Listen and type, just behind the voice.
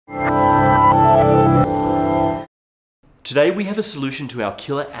Today we have a solution to our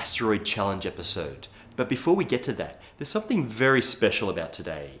Killer Asteroid Challenge episode. But before we get to that, there's something very special about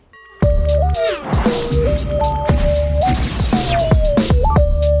today.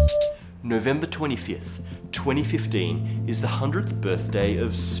 November 25th, 2015 is the 100th birthday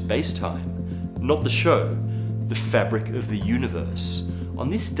of Spacetime. Not the show, the fabric of the universe. On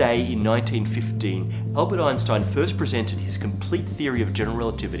this day in 1915, Albert Einstein first presented his complete theory of general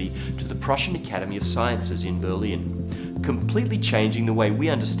relativity to the Prussian Academy of Sciences in Berlin, completely changing the way we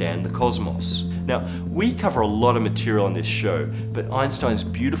understand the cosmos. Now, we cover a lot of material on this show, but Einstein's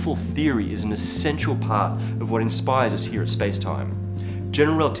beautiful theory is an essential part of what inspires us here at Spacetime.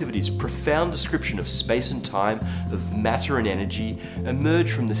 General Relativity's profound description of space and time, of matter and energy,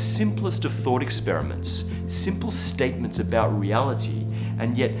 emerge from the simplest of thought experiments, simple statements about reality,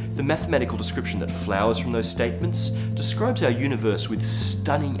 and yet the mathematical description that flowers from those statements describes our universe with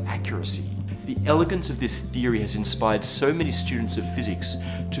stunning accuracy. The elegance of this theory has inspired so many students of physics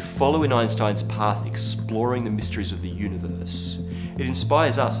to follow in Einstein's path exploring the mysteries of the universe. It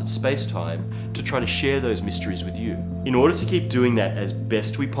inspires us at Spacetime to try to share those mysteries with you. In order to keep doing that as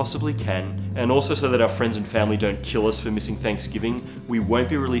best we possibly can, and also so that our friends and family don't kill us for missing Thanksgiving, we won't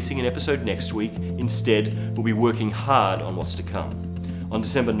be releasing an episode next week. Instead, we'll be working hard on what's to come. On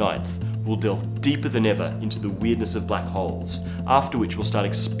December 9th, we'll delve deeper than ever into the weirdness of black holes, after which we'll start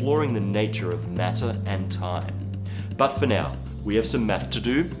exploring the nature of matter and time. But for now, we have some math to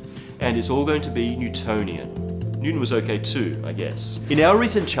do, and it's all going to be Newtonian. Newton was okay too, I guess. In our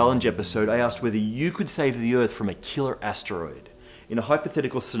recent challenge episode, I asked whether you could save the Earth from a killer asteroid. In a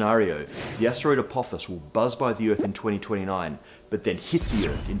hypothetical scenario, the asteroid Apophis will buzz by the Earth in 2029, but then hit the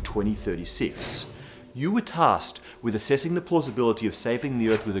Earth in 2036. You were tasked with assessing the plausibility of saving the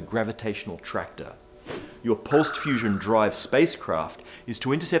Earth with a gravitational tractor. Your pulsed fusion drive spacecraft is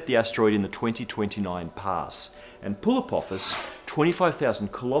to intercept the asteroid in the 2029 pass and pull Apophis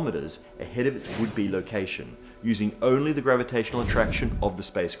 25,000 kilometers ahead of its would-be location, using only the gravitational attraction of the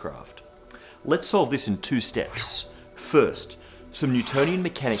spacecraft. Let's solve this in two steps. First, some Newtonian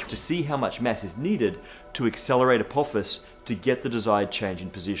mechanics to see how much mass is needed to accelerate Apophis to get the desired change in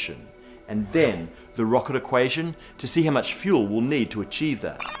position. And then the rocket equation to see how much fuel we'll need to achieve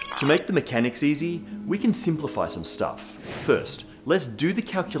that. To make the mechanics easy, we can simplify some stuff. First, let's do the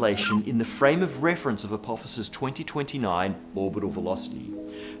calculation in the frame of reference of Apophis's 2029 orbital velocity.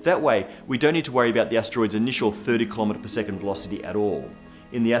 That way, we don't need to worry about the asteroid's initial 30 km/s velocity at all.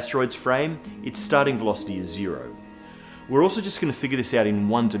 In the asteroid's frame, its starting velocity is 0. We're also just going to figure this out in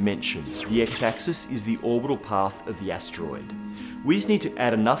one dimension. The x-axis is the orbital path of the asteroid. We just need to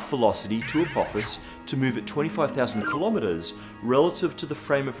add enough velocity to Apophis to move at 25,000 kilometers relative to the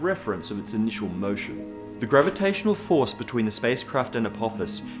frame of reference of its initial motion. The gravitational force between the spacecraft and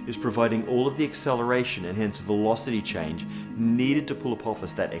Apophis is providing all of the acceleration and hence velocity change needed to pull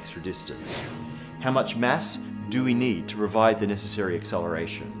Apophis that extra distance. How much mass do we need to provide the necessary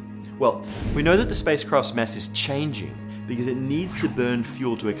acceleration? Well, we know that the spacecraft's mass is changing because it needs to burn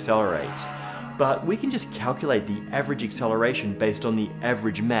fuel to accelerate. But we can just calculate the average acceleration based on the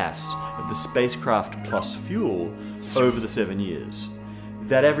average mass of the spacecraft plus fuel over the 7 years.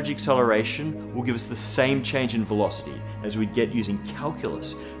 That average acceleration will give us the same change in velocity as we'd get using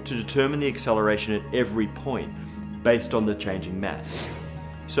calculus to determine the acceleration at every point based on the changing mass.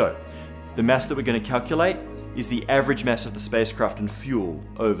 So, the mass that we're going to calculate is the average mass of the spacecraft and fuel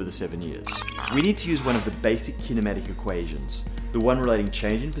over the 7 years. We need to use one of the basic kinematic equations, the one relating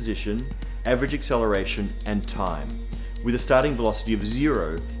change in position, average acceleration, and time, with a starting velocity of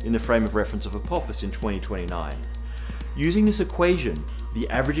 0 in the frame of reference of Apophis in 2029. Using this equation, the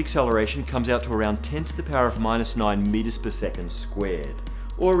average acceleration comes out to around 10 to the power of -9 meters per second squared,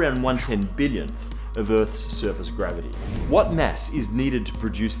 or around 1/10 billionth of Earth's surface gravity. What mass is needed to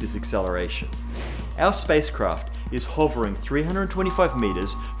produce this acceleration? Our spacecraft is hovering 325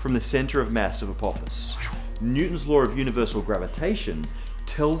 meters from the center of mass of Apophis. Newton's law of universal gravitation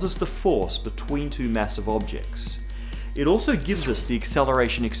tells us the force between two massive objects. It also gives us the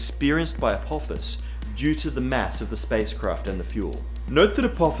acceleration experienced by Apophis due to the mass of the spacecraft and the fuel. Note that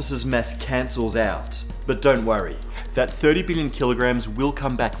Apophis's mass cancels out, but don't worry, that 30 billion kilograms will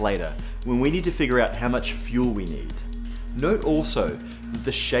come back later when we need to figure out how much fuel we need. Note also that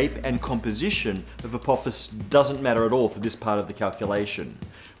the shape and composition of Apophis doesn't matter at all for this part of the calculation,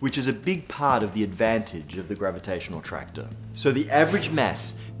 which is a big part of the advantage of the gravitational tractor. So the average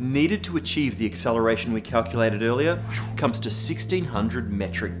mass needed to achieve the acceleration we calculated earlier comes to 1,600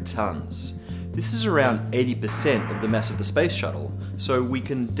 metric tons. This is around 80% of the mass of the space shuttle, so we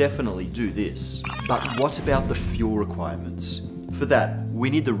can definitely do this. But what about the fuel requirements? For that, we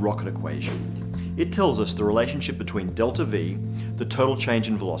need the rocket equation. It tells us the relationship between delta V, the total change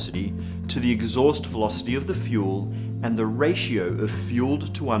in velocity, to the exhaust velocity of the fuel, and the ratio of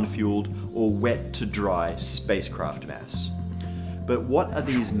fueled to unfueled or wet to dry spacecraft mass. But what are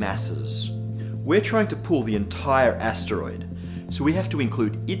these masses? We're trying to pull the entire asteroid, so we have to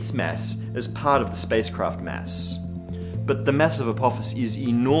include its mass as part of the spacecraft mass. But the mass of Apophis is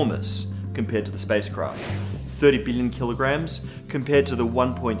enormous compared to the spacecraft. 30 billion kilograms compared to the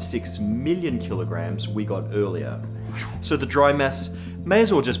 1.6 million kilograms we got earlier. So the dry mass may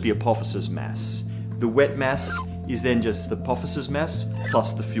as well just be Apophis's mass. The wet mass is then just the Apophis's mass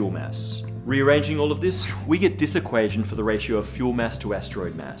plus the fuel mass. Rearranging all of this, we get this equation for the ratio of fuel mass to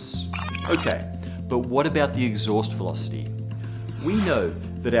asteroid mass. Okay, but what about the exhaust velocity? We know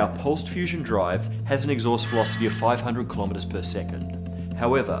that our pulsed fusion drive has an exhaust velocity of 500 kilometers per second.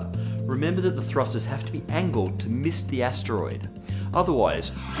 However, remember that the thrusters have to be angled to miss the asteroid.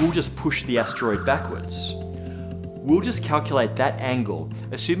 Otherwise, we'll just push the asteroid backwards. We'll just calculate that angle,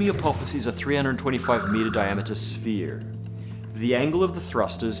 assuming Apophis is a 325 meter diameter sphere. The angle of the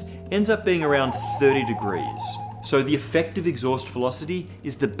thrusters ends up being around 30 degrees. So the effective exhaust velocity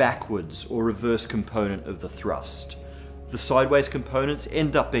is the backwards or reverse component of the thrust. The sideways components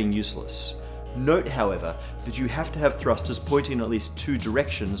end up being useless. Note, however, that you have to have thrusters pointing in at least two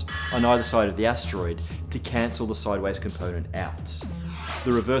directions on either side of the asteroid to cancel the sideways component out.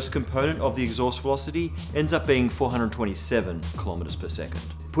 The reverse component of the exhaust velocity ends up being 427 kilometers per second.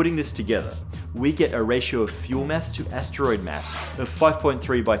 Putting this together, we get a ratio of fuel mass to asteroid mass of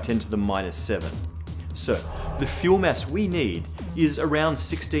 5.3 by 10 to the minus 7. So, the fuel mass we need is around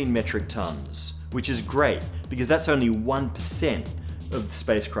 16 metric tons, which is great because that's only 1% of the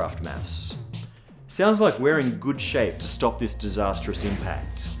spacecraft mass. Sounds like we're in good shape to stop this disastrous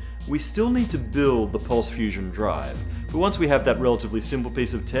impact. We still need to build the pulse fusion drive, but once we have that relatively simple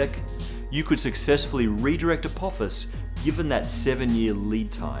piece of tech, you could successfully redirect Apophis given that 7-year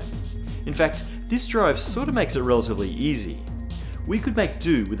lead time. In fact, this drive sort of makes it relatively easy. We could make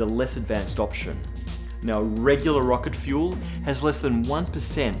do with a less advanced option. Now, regular rocket fuel has less than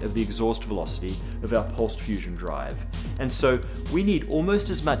 1% of the exhaust velocity of our pulsed fusion drive, and so we need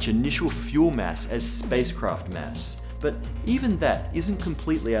almost as much initial fuel mass as spacecraft mass. But even that isn't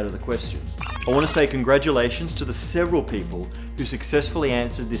completely out of the question. I want to say congratulations to the several people who successfully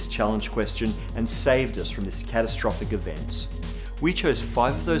answered this challenge question and saved us from this catastrophic event. We chose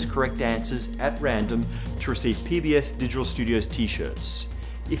 5 of those correct answers at random to receive PBS Digital Studios t-shirts.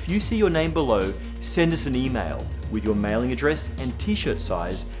 If you see your name below, send us an email with your mailing address and t-shirt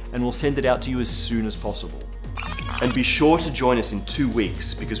size, and we'll send it out to you as soon as possible. And be sure to join us in 2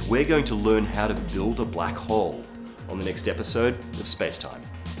 weeks because we're going to learn how to build a black hole on the next episode of Spacetime.